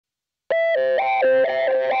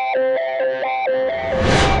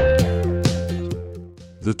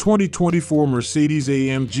2024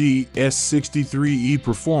 Mercedes-AMG S63 E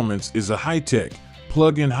Performance is a high-tech,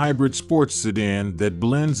 plug-in hybrid sports sedan that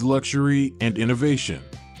blends luxury and innovation.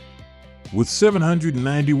 With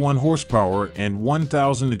 791 horsepower and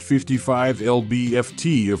 1,055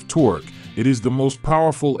 lb-ft of torque, it is the most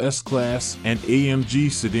powerful S-Class and AMG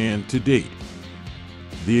sedan to date.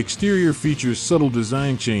 The exterior features subtle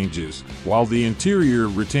design changes, while the interior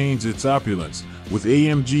retains its opulence, with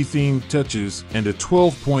AMG-themed touches and a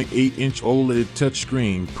 12.8-inch OLED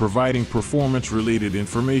touchscreen providing performance-related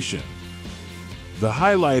information. The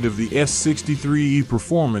highlight of the S63 E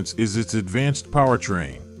Performance is its advanced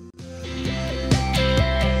powertrain.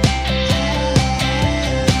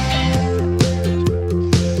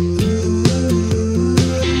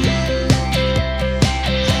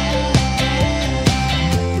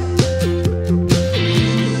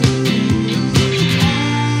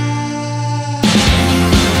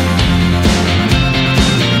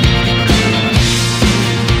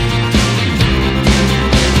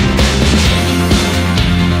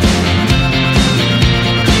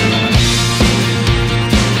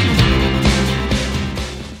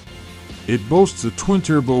 It boasts a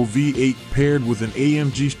twin-turbo V8 paired with an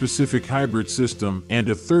AMG-specific hybrid system and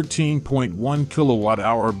a 13.1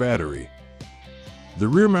 kilowatt-hour battery. The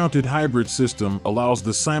rear-mounted hybrid system allows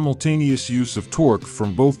the simultaneous use of torque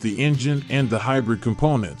from both the engine and the hybrid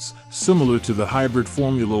components, similar to the hybrid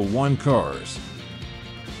Formula One cars.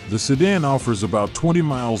 The sedan offers about 20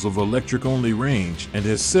 miles of electric-only range and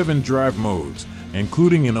has 7 drive modes,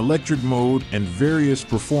 including an electric mode and various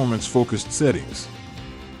performance-focused settings.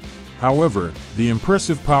 However, the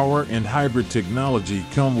impressive power and hybrid technology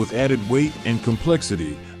come with added weight and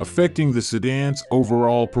complexity, affecting the sedan's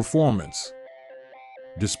overall performance.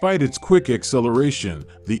 Despite its quick acceleration,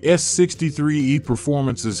 the S63 E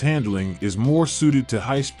Performance's handling is more suited to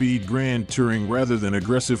high-speed grand touring rather than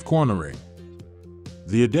aggressive cornering.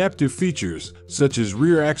 The adaptive features, such as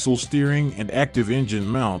rear axle steering and active engine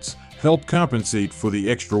mounts, help compensate for the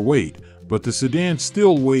extra weight, but the sedan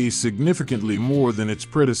still weighs significantly more than its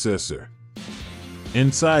predecessor.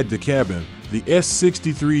 Inside the cabin, the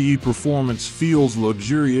S63 E Performance feels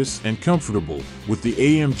luxurious and comfortable, with the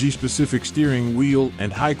AMG-specific steering wheel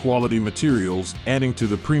and high-quality materials adding to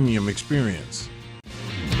the premium experience.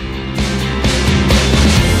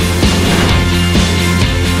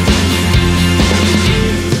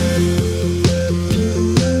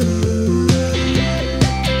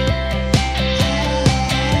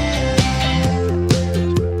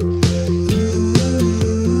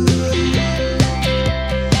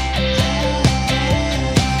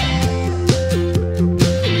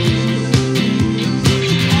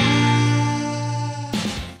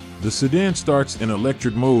 The sedan starts in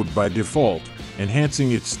electric mode by default,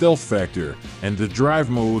 enhancing its stealth factor, and the drive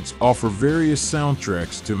modes offer various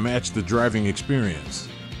soundtracks to match the driving experience.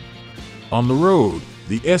 On the road,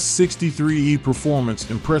 the S63 E Performance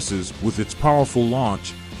impresses with its powerful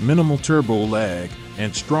launch, minimal turbo lag,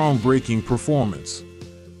 and strong braking performance.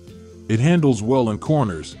 It handles well in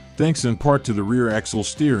corners, thanks in part to the rear axle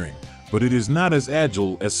steering, but it is not as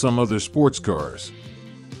agile as some other sports cars.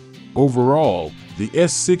 Overall, the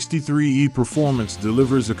S63 E Performance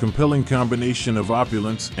delivers a compelling combination of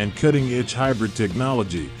opulence and cutting-edge hybrid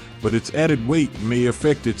technology, but its added weight may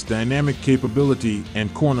affect its dynamic capability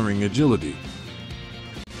and cornering agility.